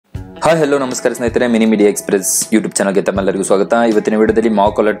Hi hello ನಮಸ್ಕಾರ ಸ್ನೇಹಿತರೆ, mini media express YouTube ಚಾನಲ್ಗೆ ತಮ್ಮೆಲ್ಲರಿಗೂ ಸ್ವಾಗತ. ಇವತ್ತಿನ ವಿಡಿಯೋದಲ್ಲಿ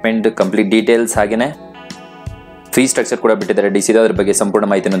ಮಾಕ್ ಅಲಾಟ್ಮೆಂಟ್ ಕಂಪ್ಲೀಟ್ ಡೀಟೇಲ್ಸ್ ಹಾಗೇನೆ ಫೀ ಸ್ಟ್ರಕ್ಚರ್ ಕೂಡ ಬಿಟ್ಟಿದ್ದಾರೆ ಡಿಸಿದ, ಅದ್ರ ಬಗ್ಗೆ ಸಂಪೂರ್ಣ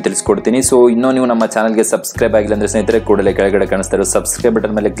ಮಾಹಿತಿಯನ್ನು ತಿಳಿಸ್ಕೊಡ್ತೀನಿ. ಸೊ ಇನ್ನೂ ನೀವು ನಮ್ಮ ಚಾನಲ್ಗೆ ಸಬ್ಸ್ಕ್ರೈಬ್ ಆಗಿಲ್ಲ ಅಂದ್ರೆ ಸ್ನೇಹಿತರೆ ಕೂಡಲೇ ಕೆಳಗಡೆ ಕಾಣಿಸ್ತಾ ಸಬ್ಸ್ಕ್ರೈಬ್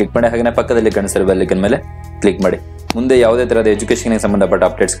ಬಟನ್ ಮೇಲೆ ಕ್ಲಿಕ್ ಮಾಡಿ, ಹಾಗೆ ಪಕ್ಕದಲ್ಲಿ ಕಾಣಿಸ್ತಾ ಬೆಲ್ ಐಕಾನ್ ಮೇಲೆ ಕ್ಲಿಕ್ ಮಾಡಿ. ಮುಂದೆ ಯಾವುದೇ ತರಹದ ಎಜುಕೇಶನ್ಗೆ ಸಂಬಂಧಪಟ್ಟ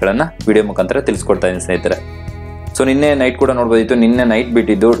ಅಪ್ಡೇಟ್ಸ್ಗಳನ್ನು ವಿಡಿಯೋ ಮುಖಾಂತರ ತಿಳಿಸ್ಕೊಡ್ತಾ ಇದ್ದೀನಿ ಸ್ನೇಹಿತರೆ. ಸೊ ನಿನ್ನೆ ನೈಟ್ ಕೂಡ ನೋಡ್ಬೋದಿತ್ತು, ನಿನ್ನೆ ನೈಟ್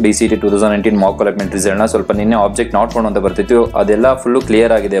ಬಿಟ್ಟಿದ್ದು Dcet 2019 ಮಾಕ್ ಅಲಾಟ್ಮೆಂಟ್ ರಿಸಲ್ಟ್ನ ಸ್ವಲ್ಪ ನಿನ್ನೆ ಆಬ್ಜೆಕ್ಟ್ ನಾಟ್ ಮಾಡೋದು ಅಂತ ಬರ್ತಿತ್ತು, ಅದೆಲ್ಲ ಫುಲ್ಲು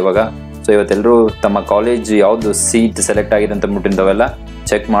ಕ್ಲಿಯರ್ ಆಗಿದೆ ಇವಾಗ. ಸೊ ಇವತ್ತೆಲ್ಲರೂ ತಮ್ಮ ಕಾಲೇಜ್ ಯಾವ್ದು ಸೀಟ್ ಸೆಲೆಕ್ಟ್ ಆಗಿದೆ ಅಂತ ಮುಟ್ಟಿಂತವೆಲ್ಲ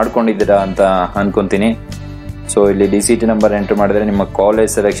ಚೆಕ್ ಮಾಡ್ಕೊಂಡಿದ್ದೀರಾ ಅಂತ ಅನ್ಕೊಂತೀನಿ. ಸೊ ಇಲ್ಲಿ Dcet ನಂಬರ್ ಎಂಟರ್ ಮಾಡಿದ್ರೆ ನಿಮ್ಮ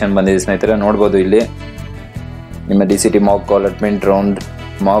ಕಾಲೇಜ್ ಸೆಲೆಕ್ಷನ್ ಬಂದಿದೆ ಸ್ನೇಹಿತರೆ, ನೋಡ್ಬೋದು ಇಲ್ಲಿ ನಿಮ್ಮ Dcet Mach allotment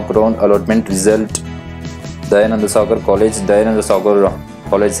Mach round allotment result Dayananda Sagar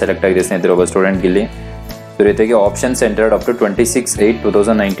college select ಆಗಿದೆ ಸ್ನೇಹಿತರೆ ಒಬ್ಬ ಸ್ಟೂಡೆಂಟ್ಗೆ. ಇಲ್ಲಿ ಈ ರೀತಿಯಾಗಿ options entered up to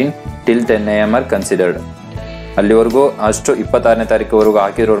 26/8/2019 till 10 AM are considered. ಅಲ್ಲಿವರೆಗೂ ಅಷ್ಟು 26ನೇ ತಾರೀಕುವರೆಗೂ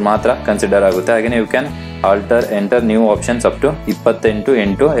ಹಾಕಿರೋರು ಮಾತ್ರ ಕನ್ಸಿಡರ್ ಆಗುತ್ತೆ. ಹಾಗೆ you can enter new options up to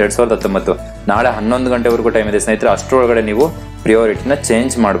 28/8/2019. ನಾಳೆ 11 ಗಂಟೆವರೆಗೂ ಟೈಮ್ ಇದೆ ಸ್ನೇಹಿತರೆ, ಅಷ್ಟರೊಳಗಡೆ ನೀವು ಪ್ರಿಯಾರಿಟಿನ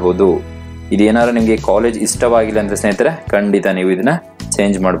ಚೇಂಜ್ ಮಾಡ್ಬೋದು. ಇದೇನಾದ್ರು ನಿಮಗೆ ಕಾಲೇಜ್ ಇಷ್ಟವಾಗಿಲ್ಲ ಅಂದ್ರೆ ಸ್ನೇಹಿತರೆ ಖಂಡಿತ ನೀವು ಇದನ್ನ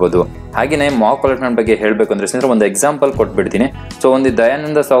ಚೇಂಜ್ ಮಾಡ್ಬೋದು. ಹಾಗೆಯೇ ಮಾಕ್ ಅಲಾಟ್ಮೆಂಟ್ ಬಗ್ಗೆ ಹೇಳಬೇಕು ಅಂದ್ರೆ ಸ್ನೇಹಿತರೆ ಒಂದು ಎಕ್ಸಾಂಪಲ್ ಕೊಟ್ಬಿಡ್ತೀನಿ. ಸೊ ಒಂದು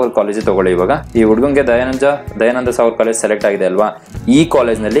ದಯಾನಂದ ಸಾಗರ್ ಕಾಲೇಜ್ ತಗೊಳ್ಳಿ. ಇವಾಗ ಈ ಹುಡುಗಂಗೆ ದಯಾನಂದ ಸಾಗರ್ ಕಾಲೇಜ್ ಸೆಲೆಕ್ಟ್ ಆಗಿದೆ ಅಲ್ವಾ, ಈ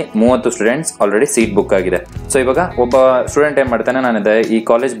ಕಾಲೇಜ್ನಲ್ಲಿ 30 ಸ್ಟೂಡೆಂಟ್ಸ್ ಆಲ್ರೆಡಿ ಸೀಟ್ ಬುಕ್ ಆಗಿದೆ. ಸೊ ಇವಾಗ ಒಬ್ಬ ಸ್ಟೂಡೆಂಟ್ ಏನ್ ಮಾಡ್ತಾನೆ, ನಾನು ಈ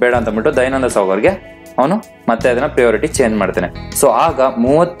ಕಾಲೇಜ್ ಬೇಡ ಅಂತ ಅಂದ್ಬಿಟ್ಟು ದಯಾನಂದ ಸಾಗರ್ಗೆ ಅವನು ಮತ್ತೆ ಅದನ್ನ ಪ್ರಿಯಾರಿಟಿ ಚೇಂಜ್ ಮಾಡ್ತಾನೆ. ಸೊ ಆಗ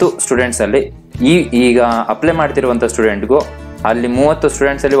 30 ಸ್ಟೂಡೆಂಟ್ಸ್ ಅಲ್ಲಿ ಈಗ ಅಪ್ಲೈ ಮಾಡ್ತಿರುವಂತ ಸ್ಟೂಡೆಂಟ್ಗೂ ಅಲ್ಲಿ 30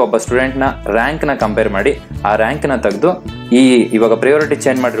 ಸ್ಟೂಡೆಂಟ್ಸ್ ಅಲ್ಲಿ ಒಬ್ಬ ಸ್ಟೂಡೆಂಟ್ ನ ರ್ಯಾಂಕ್ ನ ಕಂಪೇರ್ ಮಾಡಿ ಆ ರ್ಯಾಂಕ್ ನ ತೆಗೆದು ಇವಾಗ ಪ್ರಿಯಾರಿಟಿ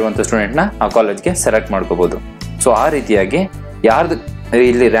ಚೇಂಜ್ ಮಾಡಿರುವಂತ ಸ್ಟೂಡೆಂಟ್ ನ ಆ ಕಾಲೇಜ್ಗೆ ಸೆಲೆಕ್ಟ್ ಮಾಡ್ಕೋಬಹುದು. ಸೊ ಆ ರೀತಿಯಾಗಿ ಯಾರ್ದು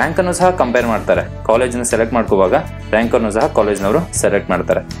ಇಲ್ಲಿ ರ್ಯಾಂಕ್ ಅನ್ನು ಸಹ ಕಂಪೇರ್ ಮಾಡ್ತಾರೆ, ಕಾಲೇಜ್ನ ಸೆಲೆಕ್ಟ್ ಮಾಡ್ಕೋವಾಗ ರ್ಯಾಂಕ್ ಅನ್ನು ಸಹ ಕಾಲೇಜ್ನವರು ಸೆಲೆಕ್ಟ್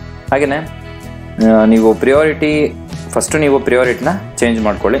ಮಾಡ್ತಾರೆ. ಹಾಗೇನೆ ನೀವು ಪ್ರಿಯಾರಿಟಿನ ಚೇಂಜ್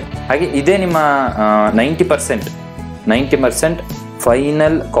ಮಾಡ್ಕೊಳ್ಳಿ. ಹಾಗೆ ಇದೇ ನಿಮ್ಮ 90%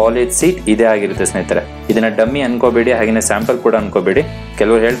 ಫೈನಲ್ ಕಾಲೇಜ್ ಸೀಟ್ ಇದೇ ಆಗಿರುತ್ತೆ ಸ್ನೇಹಿತರೆ. ಇದನ್ನ ಡಮ್ಮಿ ಅನ್ಕೋಬೇಡಿ, ಹಾಗೇನೆ ಸ್ಯಾಂಪಲ್ ಕೂಡ ಅನ್ಕೋಬೇಡಿ.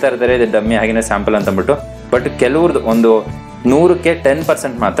 ಕೆಲವರು ಹೇಳ್ತಾ ಇರ್ತಾರೆ ಇದು ಡಮ್ಮಿ ಹಾಗೇನೆ ಸ್ಯಾಂಪಲ್ ಅಂತ ಅಂದ್ಬಿಟ್ಟು, ಬಟ್ ಕೆಲವ್ರದ್ದು ಒಂದು 100ಕ್ಕೆ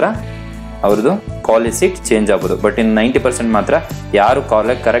 10% ಮಾತ್ರ ಅವ್ರದ್ದು ಕಾಲೇಜ್ ಸೀಟ್ ಚೇಂಜ್ ಆಗ್ಬೋದು. ಬಟ್ ಇನ್ನು 90% ಮಾತ್ರ ಯಾರು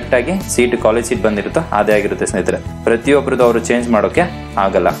ಕರೆಕ್ಟಾಗಿ ಕಾಲೇಜ್ ಸೀಟ್ ಬಂದಿರುತ್ತೋ ಅದೇ ಆಗಿರುತ್ತೆ ಸ್ನೇಹಿತರೆ. ಪ್ರತಿಯೊಬ್ಬರದ್ದು ಅವರು ಚೇಂಜ್ ಮಾಡೋಕೆ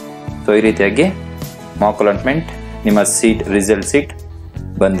ಆಗಲ್ಲ. ಸೊ ಈ ರೀತಿಯಾಗಿ ಮಾಕ್ ಅಲಾಟ್ಮೆಂಟ್ ನಿಮ್ಮ ರಿಸಲ್ಟ್ ಸೀಟ್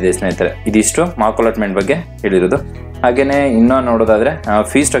ಬಂದಿದೆ ಸ್ನೇಹಿತರೆ. ಇದಿಷ್ಟು ಮಾಕ್ ಅಲಾಟ್ಮೆಂಟ್ ಬಗ್ಗೆ ಹೇಳಿರೋದು. ಹಾಗೇನೆ ಇನ್ನೂ ನೋಡೋದಾದ್ರೆ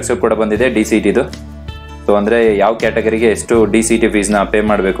ಫೀ ಸ್ಟ್ರಕ್ಚರ್ ಕೂಡ ಬಂದಿದೆ Dcet ಇದು. ಸೊ ಅಂದ್ರೆ ಯಾವ ಕ್ಯಾಟಗರಿಗೆ ಎಷ್ಟು Dcet ಫೀಸ್ನ ಪೇ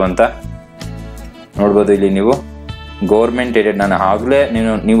ಮಾಡಬೇಕು ಅಂತ ನೋಡ್ಬೋದು. ಇಲ್ಲಿ ನೀವು ಗೌರ್ಮೆಂಟ್ ಏಡೆಡ್, ನಾನು ಆಗಲೇ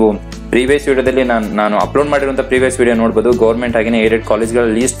ನೀವು ಪ್ರೀವಿಯಸ್ ವಿಡಿಯೋದಲ್ಲಿ ನಾನು ಅಪ್ಲೋಡ್ ಮಾಡಿರುವಂಥ ಪ್ರೀವಿಯಸ್ ವಿಡಿಯೋ ನೋಡ್ಬೋದು. ಗೌರ್ಮೆಂಟ್ ಹಾಗೆಯೇ ಏಡೆಡ್ ಕಾಲೇಜ್ಗಳ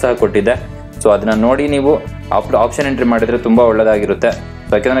ಲೀಸ್ಟ್ ಸಹ ಕೊಟ್ಟಿದ್ದೆ. ಸೊ ಅದನ್ನ ನೋಡಿ ನೀವು ಆಪ್ಷನ್ ಎಂಟ್ರಿ ಮಾಡಿದ್ರೆ ತುಂಬಾ ಒಳ್ಳೆದಾಗಿರುತ್ತೆ.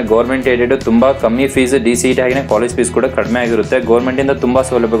 ಯಾಕಂದ್ರೆ ಗೌರ್ಮೆಂಟ್ ಏಡೆಡ್ ತುಂಬಾ ಕಮ್ಮಿ ಫೀಸ್, Dcet ಹಾಗೆಯೇ ಕಾಲೇಜ್ ಫೀಸ್ ಕೂಡ ಕಡಿಮೆ ಆಗಿರುತ್ತೆ. ಗೌರ್ಮೆಂಟಿಂದ ತುಂಬಾ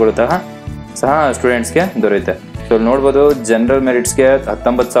ಸೌಲಭ್ಯಗಳು ಸಹ ಸ್ಟೂಡೆಂಟ್ಸ್ಗೆ ದೊರೆಯುತ್ತೆ. ಸೊ ನೋಡ್ಬೋದು ಜನರಲ್ ಮೆರಿಟ್ಸ್ಗೆ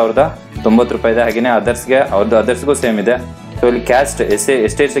 19,090 ರೂಪಾಯಿ ಇದೆ. ಹಾಗೆಯೇ ಅದರ್ಸ್ಗೂ ಸೇಮ್ ಇದೆ. ಸೊ ಇಲ್ಲಿ ಕ್ಯಾಸ್ಟ್ ಎಸ್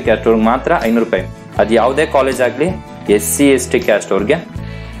ಟಿ ಕ್ಯಾಸ್ಟ್ ಅವ್ರಿಗೆ ಮಾತ್ರ 500 ರೂಪಾಯಿ. ಅದು ಯಾವುದೇ ಕಾಲೇಜ್ ಆಗಲಿ SC ST ಕ್ಯಾಸ್ಟ್ ಅವ್ರಿಗೆ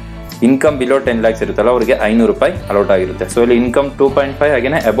ಇನ್ಕಮ್ ಬಿಲೋ 10 lakhs ಇರುತ್ತಲ್ಲ ಅವ್ರಿಗೆ 500 ರೂಪಾಯಿ ಅಲೌಟ್ ಆಗಿರುತ್ತೆ. ಸೊ ಇಲ್ಲಿ ಇನ್ಕಮ್ 2.5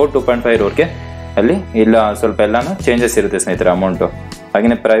 ಹಾಗೆಯೇ ಅಬೌಟ್ 2.5 ಇರೋರಿಗೆ ಅಲ್ಲಿ ಇಲ್ಲ ಸ್ವಲ್ಪ ಎಲ್ಲಾನು ಚೇಂಜಸ್ ಇರುತ್ತೆ ಸ್ನೇಹಿತರೆ ಅಮೌಂಟು.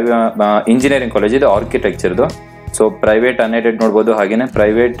 ಹಾಗೆಯೇ ಇಂಜಿನಿಯರಿಂಗ್ ಕಾಲೇಜ್ ಇದು ಆರ್ಕಿಟೆಕ್ಚರ್ದು. ಸೊ ಪ್ರೈವೇಟ್ ಅನ್ಏಡೆಡ್ ನೋಡ್ಬೋದು, ಹಾಗೆಯೇ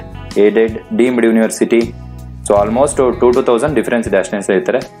private aided deemed university. So almost 2,000 difference ಇದೆ ಅಷ್ಟೇ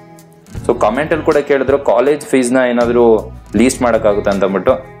ಸ್ನೇಹಿತರೆ. ಸೊ ಕಾಮೆಂಟಲ್ಲಿ ಕೂಡ ಕೇಳಿದ್ರು ಕಾಲೇಜ್ ಫೀಸ್ನ ಏನಾದರೂ ಲೀಸ್ಟ್ ಮಾಡೋಕ್ಕಾಗುತ್ತೆ ಅಂತ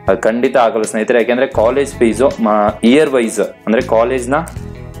ಅಂದ್ಬಿಟ್ಟು, ಅದು ಖಂಡಿತ ಆಗಲ್ಲ ಸ್ನೇಹಿತರೆ. ಯಾಕೆಂದರೆ ಕಾಲೇಜ್ ಫೀಸು ಇಯರ್ ವೈಸ್ ಅಂದರೆ ಕಾಲೇಜ್ನ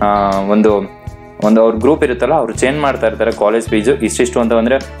ಒಂದು ಅವ್ರ ಗ್ರೂಪ್ ಇರುತ್ತಲ್ಲ ಅವರು ಚೇಂಜ್ ಮಾಡ್ತಾ ಇರ್ತಾರೆ. ಕಾಲೇಜ್ ಫೀಸು ಇಷ್ಟಿಷ್ಟು ಅಂತ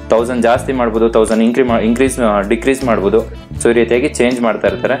ಅಂದರೆ 1000 ಜಾಸ್ತಿ ಮಾಡ್ಬೋದು, 1000 ಡಿಕ್ರೀಸ್ ಮಾಡ್ಬೋದು. ಸೊ ಈ ರೀತಿಯಾಗಿ ಚೇಂಜ್ ಮಾಡ್ತಾ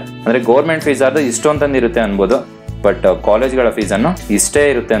ಇರ್ತಾರೆ. ಅಂದರೆ ಗೌರ್ಮೆಂಟ್ ಫೀಸ್ ಆದರೂ ಇಷ್ಟು ಅಂತಂದಿರುತ್ತೆ ಅನ್ಬೋದು, ಬಟ್ ಕಾಲೇಜ್ಗಳ ಫೀಸನ್ನು ಇಷ್ಟೇ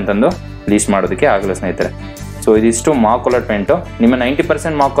ಇರುತ್ತೆ ಅಂತಂದು ಲೀಸ್ಟ್ ಮಾಡೋದಕ್ಕೆ ಆಗಲ್ಲ ಸ್ನೇಹಿತರೆ. ಸೊ ಇದಿಷ್ಟು ಮಾಕ್ ಅಲಾಟ್ಮೆಂಟು. ನಿಮ್ಮ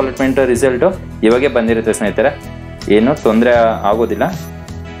 90% ಮಾಕ್ ಅಲಾಟ್ಮೆಂಟ್ ರಿಸಲ್ಟು ಇವಾಗೇ ಬಂದಿರುತ್ತೆ ಸ್ನೇಹಿತರೆ, ಏನೂ ತೊಂದರೆ ಆಗೋದಿಲ್ಲ.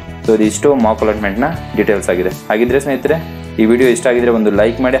 ಸೊ ಇದಿಷ್ಟು ಮಾಕ್ ಅಲಾಟ್ಮೆಂಟ್ನ ಡೀಟೇಲ್ಸ್ ಆಗಿದೆ. ಹಾಗಿದ್ರೆ ಸ್ನೇಹಿತರೆ ಈ ವಿಡಿಯೋ ಇಷ್ಟ ಆಗಿದ್ರೆ ಒಂದು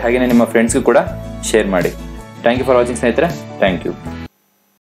ಲೈಕ್ ಮಾಡಿ, ಹಾಗೆಯೇ ನಿಮ್ಮ ಫ್ರೆಂಡ್ಸ್ಗೂ ಕೂಡ ಶೇರ್ ಮಾಡಿ. ಥ್ಯಾಂಕ್ ಯು ಫಾರ್ ವಾಚಿಂಗ್ ಸ್ನೇಹಿತರೆ, ಥ್ಯಾಂಕ್ ಯು.